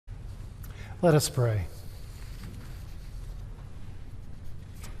Let us pray.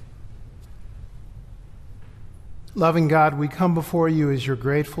 Loving God, we come before you as your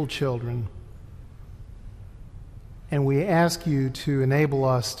grateful children, and we ask you to enable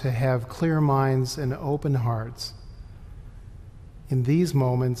us to have clear minds and open hearts in these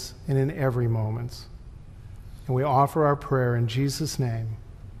moments and in every moment. And we offer our prayer in Jesus' name.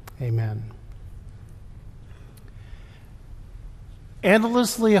 Amen.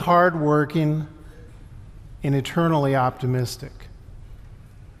 Endlessly hardworking and eternally optimistic.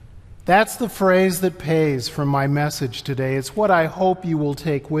 That's the phrase that pays from my message today. It's what I hope you will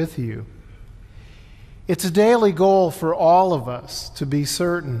take with you. It's a daily goal for all of us to be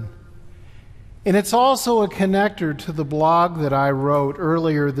certain. And it's also a connector to the blog that I wrote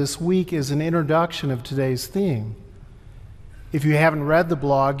earlier this week as an introduction of today's theme. If you haven't read the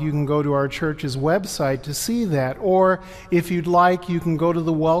blog, you can go to our church's website to see that. Or if you'd like, you can go to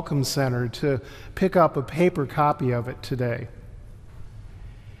the Welcome Center to pick up a paper copy of it today.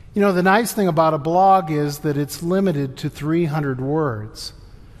 You know, the nice thing about a blog is that it's limited to 300 words.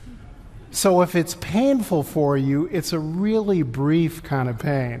 So if it's painful for you, it's a really brief kind of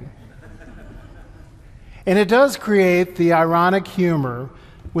pain. And it does create the ironic humor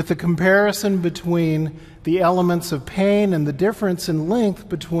with the comparison between the elements of pain and the difference in length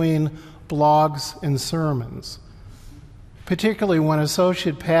between blogs and sermons, particularly when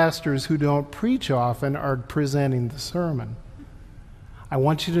associate pastors who don't preach often are presenting the sermon. I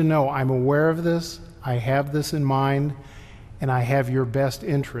want you to know I'm aware of this, I have this in mind, and I have your best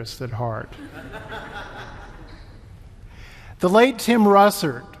interest at heart. The late Tim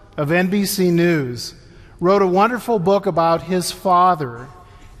Russert of NBC News wrote a wonderful book about his father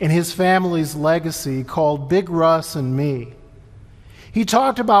and his family's legacy called Big Russ and Me. He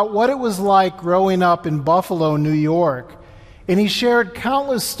talked about what it was like growing up in Buffalo, New York, and he shared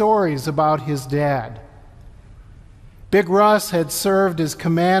countless stories about his dad. Big Russ had served as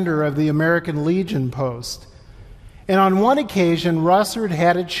commander of the American Legion post, and on one occasion, Russert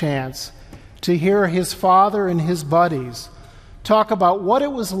had a chance to hear his father and his buddies talk about what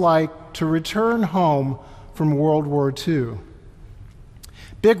it was like to return home from World War II.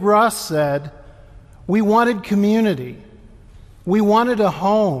 Big Russ said, "We wanted community. We wanted a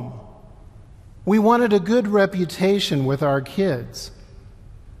home. We wanted a good reputation with our kids.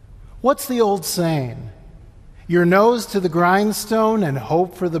 What's the old saying? Your nose to the grindstone and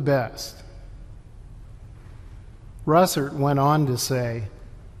hope for the best." Russert went on to say,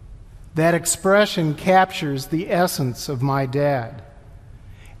 "That expression captures the essence of my dad.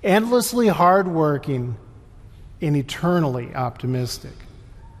 Endlessly hardworking and eternally optimistic."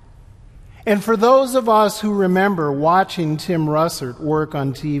 And for those of us who remember watching Tim Russert work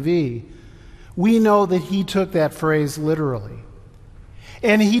on TV, we know that he took that phrase literally.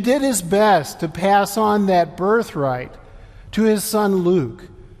 And he did his best to pass on that birthright to his son Luke,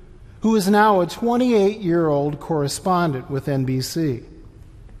 who is now a 28-year-old correspondent with NBC.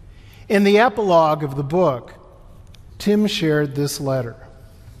 In the epilogue of the book, Tim shared this letter.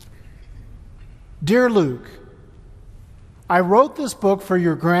 "Dear Luke, I wrote this book for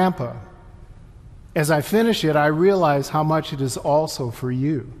your grandpa. As I finish it, I realize how much it is also for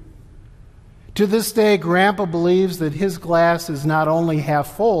you. To this day, Grandpa believes that his glass is not only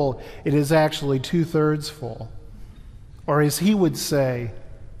half full, it is actually 2/3 full. Or as he would say,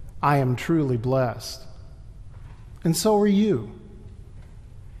 I am truly blessed. And so are you.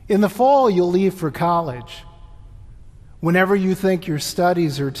 In the fall, you'll leave for college. Whenever you think your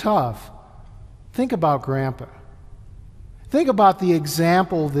studies are tough, think about Grandpa. Think about the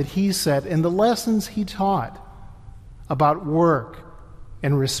example that he set and the lessons he taught about work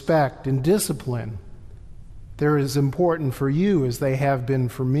and respect and discipline. They're as important for you as they have been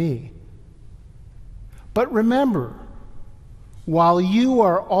for me. But remember, while you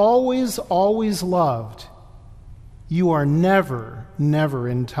are always, always loved, you are never, never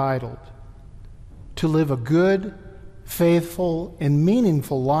entitled to live a good, faithful, and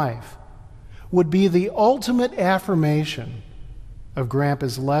meaningful life would be the ultimate affirmation of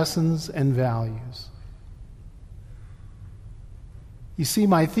Grandpa's lessons and values." You see,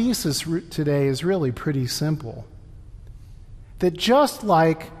 my thesis today is really pretty simple. That just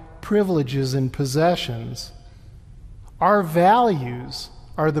like privileges and possessions, our values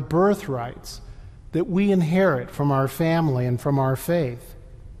are the birthrights that we inherit from our family and from our faith.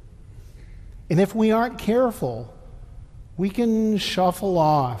 And if we aren't careful, we can shuffle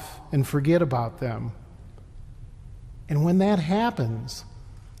off and forget about them. And when that happens,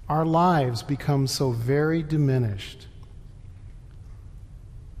 our lives become so very diminished.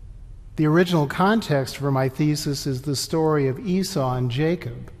 The original context for my thesis is the story of Esau and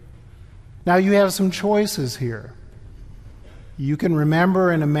Jacob. Now you have some choices here. You can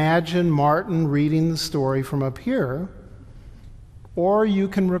remember and imagine Martin reading the story from up here, or you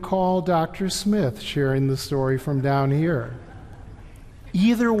can recall Dr. Smith sharing the story from down here.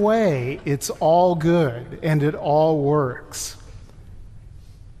 Either way, it's all good and it all works.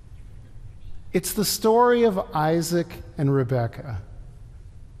 It's the story of Isaac and Rebekah.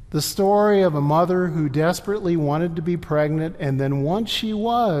 The story of a mother who desperately wanted to be pregnant, and then once she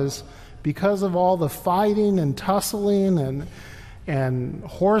was, because of all the fighting and tussling and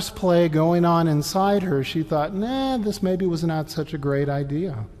horseplay going on inside her, she thought, this maybe was not such a great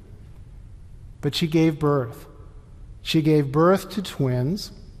idea. But she gave birth. She gave birth to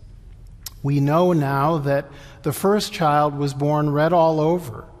twins. We know now that the first child was born red all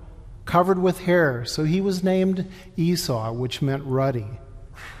over, covered with hair, so he was named Esau, which meant ruddy.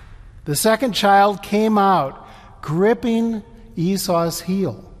 The second child came out gripping Esau's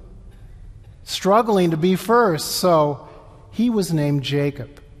heel, struggling to be first, so he was named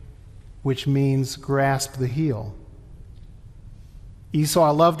Jacob, which means grasp the heel.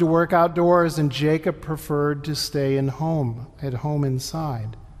 Esau loved to work outdoors, and Jacob preferred to stay at home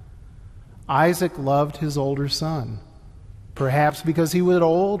inside. Isaac loved his older son, perhaps because he was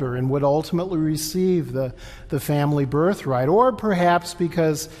older and would ultimately receive the family birthright, or perhaps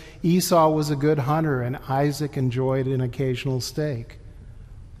because Esau was a good hunter and Isaac enjoyed an occasional steak.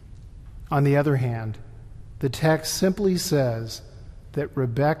 On the other hand, the text simply says that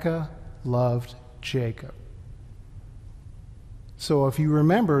Rebekah loved Jacob. So if you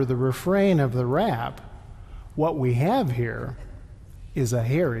remember the refrain of the rap, what we have here is a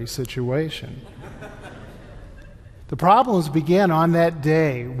hairy situation. The problems began on that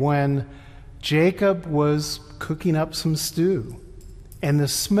day when Jacob was cooking up some stew, and the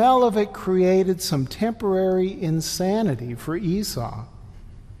smell of it created some temporary insanity for Esau.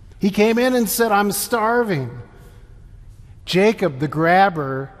 He came in and said, "I'm starving." Jacob, the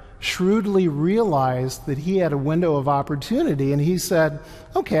grabber, shrewdly realized that he had a window of opportunity, and he said,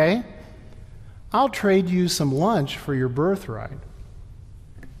 "Okay, I'll trade you some lunch for your birthright."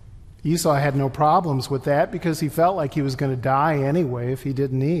 Esau had no problems with that because he felt like he was going to die anyway if he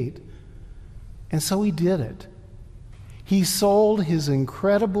didn't eat. And so he did it. He sold his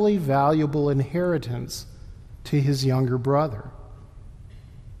incredibly valuable inheritance to his younger brother.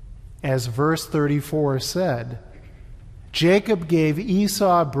 As verse 34 said, Jacob gave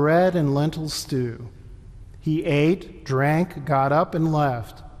Esau bread and lentil stew. He ate, drank, got up, and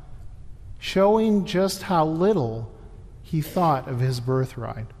left, showing just how little he thought of his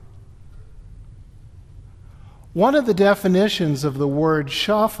birthright. One of the definitions of the word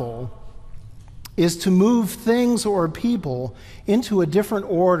shuffle is to move things or people into a different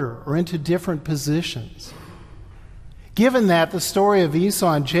order or into different positions. Given that the story of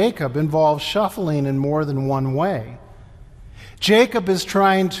Esau and Jacob involves shuffling in more than one way, Jacob is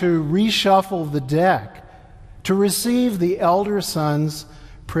trying to reshuffle the deck to receive the elder son's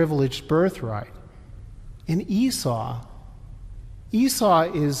privileged birthright. And Esau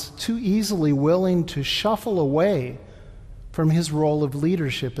is too easily willing to shuffle away from his role of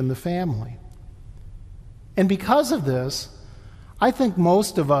leadership in the family. And because of this, I think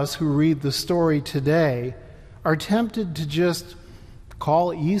most of us who read the story today are tempted to just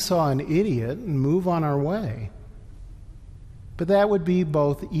call Esau an idiot and move on our way. But that would be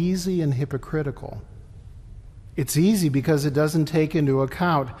both easy and hypocritical. It's easy because it doesn't take into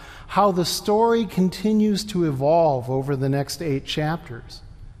account how the story continues to evolve over the next 8 chapters.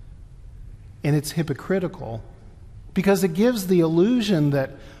 And it's hypocritical because it gives the illusion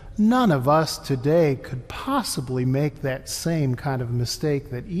that none of us today could possibly make that same kind of mistake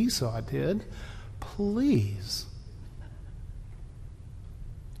that Esau did. Please.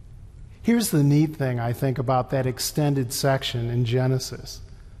 Here's the neat thing, I think, about that extended section in Genesis.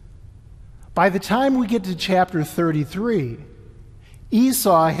 By the time we get to chapter 33,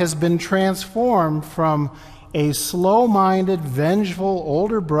 Esau has been transformed from a slow-minded, vengeful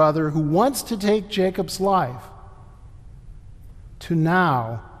older brother who wants to take Jacob's life to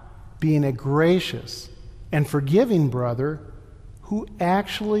now being a gracious and forgiving brother who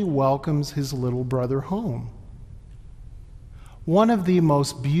actually welcomes his little brother home. One of the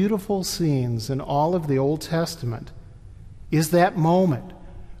most beautiful scenes in all of the Old Testament is that moment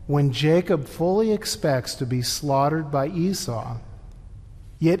when Jacob fully expects to be slaughtered by Esau,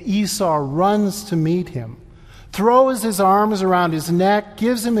 yet Esau runs to meet him, throws his arms around his neck,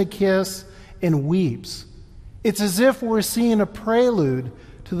 gives him a kiss, and weeps. It's as if we're seeing a prelude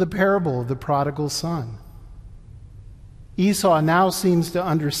to the parable of the prodigal son. Esau now seems to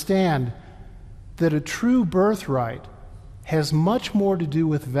understand that a true birthright has much more to do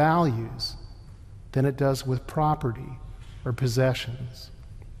with values than it does with property or possessions.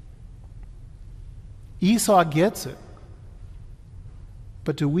 Esau gets it,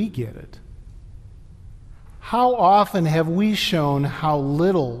 but do we get it? How often have we shown how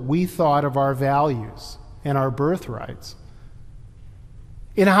little we thought of our values and our birthrights?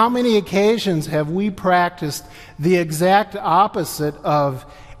 In how many occasions have we practiced the exact opposite of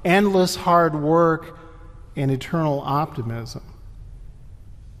endless hard work and eternal optimism?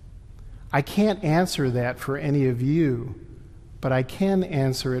 I can't answer that for any of you, but I can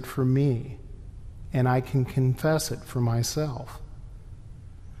answer it for me, and I can confess it for myself.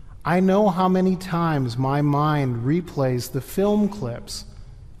 I know how many times my mind replays the film clips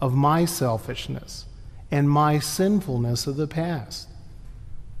of my selfishness and my sinfulness of the past.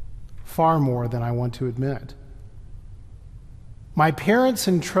 Far more than I want to admit. My parents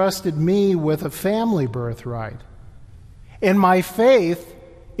entrusted me with a family birthright, and my faith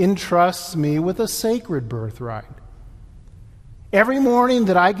entrusts me with a sacred birthright. Every morning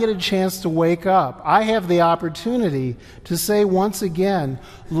that I get a chance to wake up, I have the opportunity to say once again,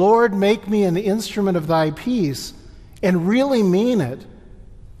 Lord, make me an instrument of thy peace, and really mean it,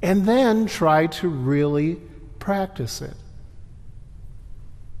 and then try to really practice it.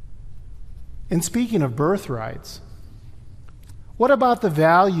 And speaking of birthrights, what about the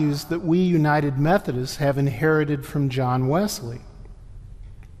values that we United Methodists have inherited from John Wesley?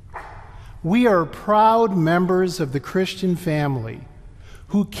 We are proud members of the Christian family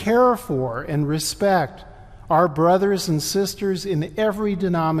who care for and respect our brothers and sisters in every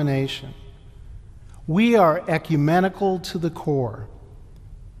denomination. We are ecumenical to the core.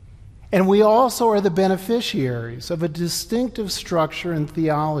 And we also are the beneficiaries of a distinctive structure and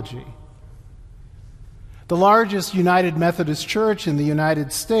theology. The largest United Methodist church in the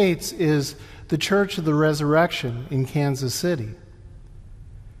United States is the Church of the Resurrection in Kansas City.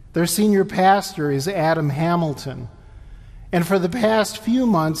 Their senior pastor is Adam Hamilton, and for the past few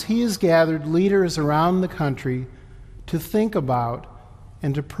months he has gathered leaders around the country to think about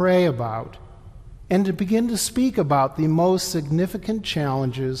and to pray about and to begin to speak about the most significant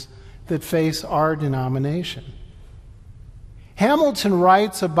challenges that face our denomination. Hamilton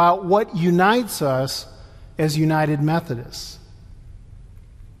writes about what unites us as United Methodists.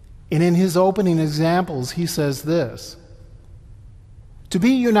 And in his opening examples, he says this: to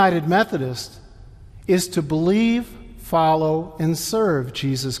be United Methodist is to believe, follow, and serve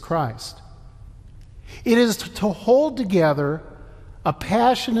Jesus Christ. It is to hold together a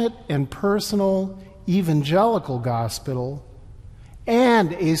passionate and personal evangelical gospel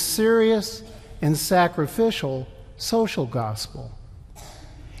and a serious and sacrificial social gospel.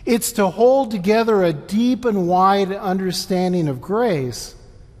 It's to hold together a deep and wide understanding of grace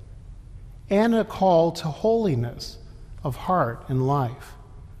and a call to holiness of heart and life.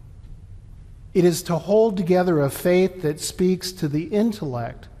 It is to hold together a faith that speaks to the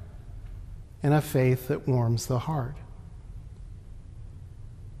intellect and a faith that warms the heart.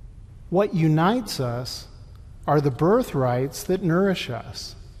 What unites us are the birthrights that nourish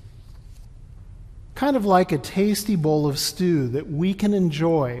us. Kind of like a tasty bowl of stew that we can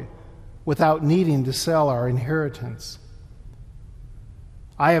enjoy without needing to sell our inheritance.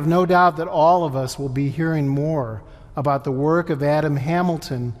 I have no doubt that all of us will be hearing more about the work of Adam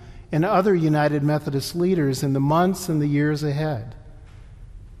Hamilton and other United Methodist leaders in the months and the years ahead.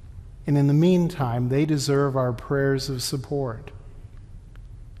 And in the meantime, they deserve our prayers of support.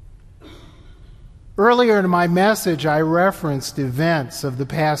 Earlier in my message, I referenced events of the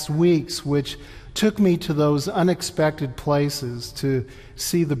past weeks which took me to those unexpected places to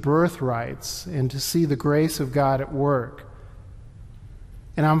see the birthrights and to see the grace of God at work.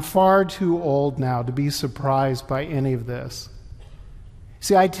 And I'm far too old now to be surprised by any of this.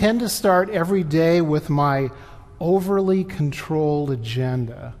 See, I tend to start every day with my overly controlled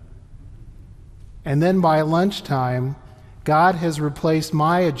agenda. And then by lunchtime, God has replaced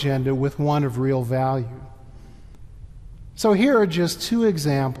my agenda with one of real value. So here are just two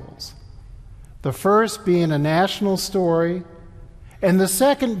examples. The first being a national story, and the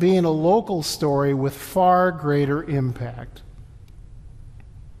second being a local story with far greater impact.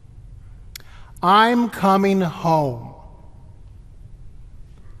 I'm coming home.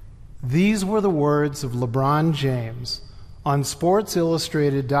 These were the words of LeBron James on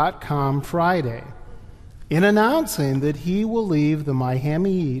SportsIllustrated.com Friday in announcing that he will leave the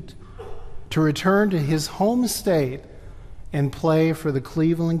Miami Heat to return to his home state and play for the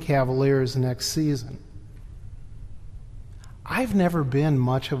Cleveland Cavaliers next season. I've never been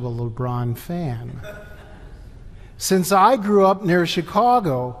much of a LeBron fan. Since I grew up near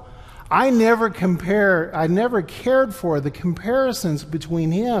Chicago, I never cared for the comparisons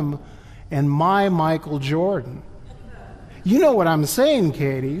between him and my Michael Jordan. You know what I'm saying,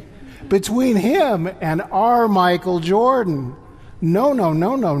 Katie? Between him and our Michael Jordan. No, no,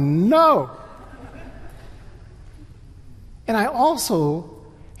 no, no, no. And I also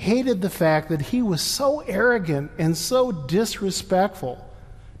hated the fact that he was so arrogant and so disrespectful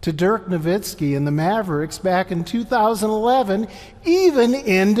to Dirk Nowitzki and the Mavericks back in 2011, even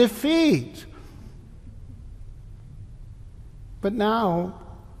in defeat. But now,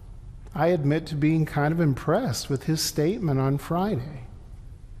 I admit to being kind of impressed with his statement on Friday.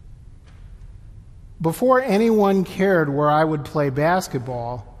 Before anyone cared where I would play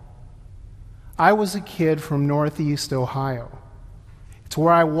basketball, I was a kid from Northeast Ohio. It's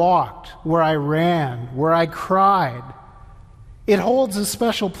where I walked, where I ran, where I cried. It holds a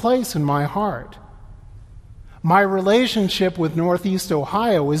special place in my heart. My relationship with Northeast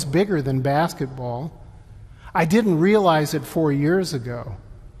Ohio is bigger than basketball. I didn't realize it 4 years ago.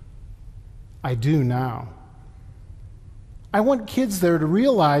 I do now. I want kids there to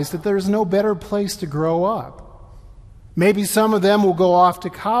realize that there's no better place to grow up. Maybe some of them will go off to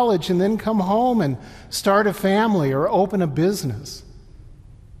college and then come home and start a family or open a business.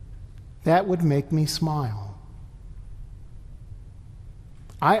 That would make me smile.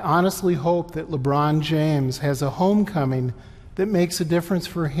 I honestly hope that LeBron James has a homecoming that makes a difference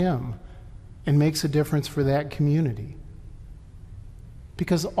for him and makes a difference for that community.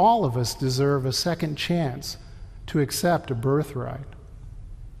 Because all of us deserve a second chance to accept a birthright.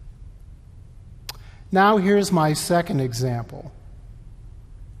 Now here's my second example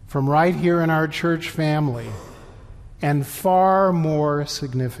from right here in our church family, and far more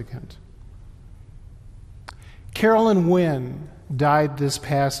significant. Carolyn Wynn died this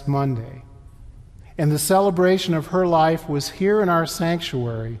past Monday, and the celebration of her life was here in our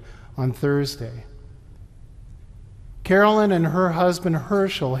sanctuary on Thursday. Carolyn and her husband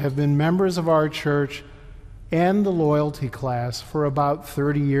Herschel have been members of our church and the loyalty class for about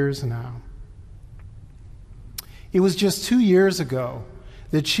 30 years now. It was just 2 years ago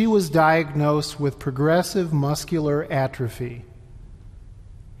that she was diagnosed with progressive muscular atrophy.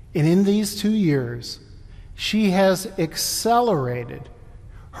 And in these 2 years, she has accelerated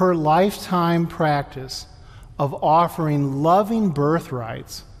her lifetime practice of offering loving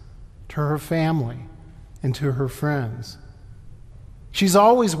birthrights to her family and to her friends. She's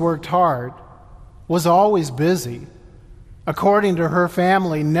always worked hard, was always busy. According to her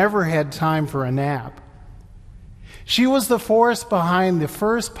family, never had time for a nap. She was the force behind the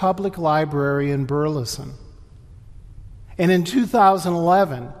first public library in Burleson. And in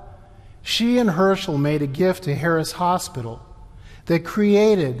 2011, she and Herschel made a gift to Harris Hospital that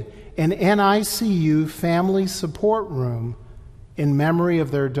created an NICU family support room in memory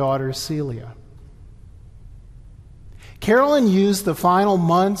of their daughter Celia. Carolyn used the final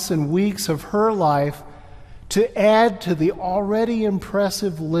months and weeks of her life to add to the already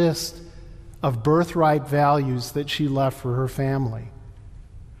impressive list of birthright values that she left for her family.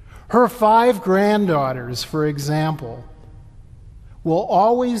 Her 5 granddaughters, for example, will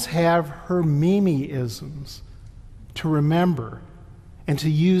always have her Mimi-isms to remember and to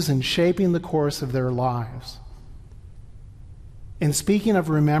use in shaping the course of their lives. And speaking of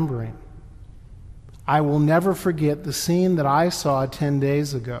remembering, I will never forget the scene that I saw 10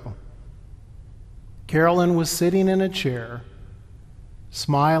 days ago. Carolyn was sitting in a chair,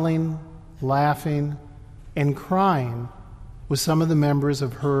 smiling, laughing, and crying with some of the members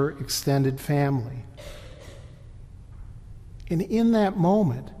of her extended family. And in that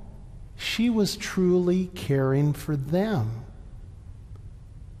moment, she was truly caring for them.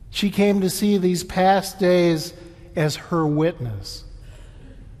 She came to see these past days as her witness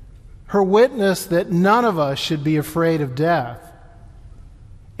that none of us should be afraid of death,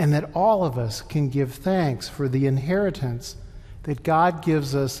 and that all of us can give thanks for the inheritance that God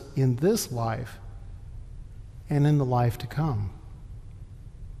gives us in this life and in the life to come.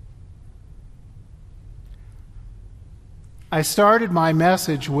 I started my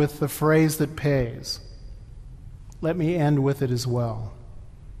message with the phrase that pays. Let me end with it as well.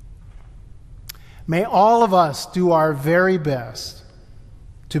 May all of us do our very best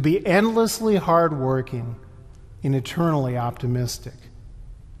to be endlessly hardworking and eternally optimistic.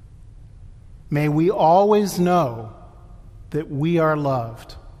 May we always know that we are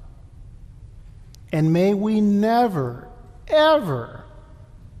loved. And may we never, ever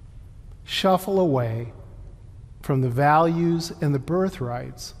shuffle away from the values and the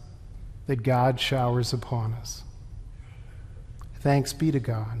birthrights that God showers upon us. Thanks be to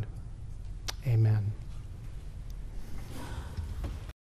God. Amen.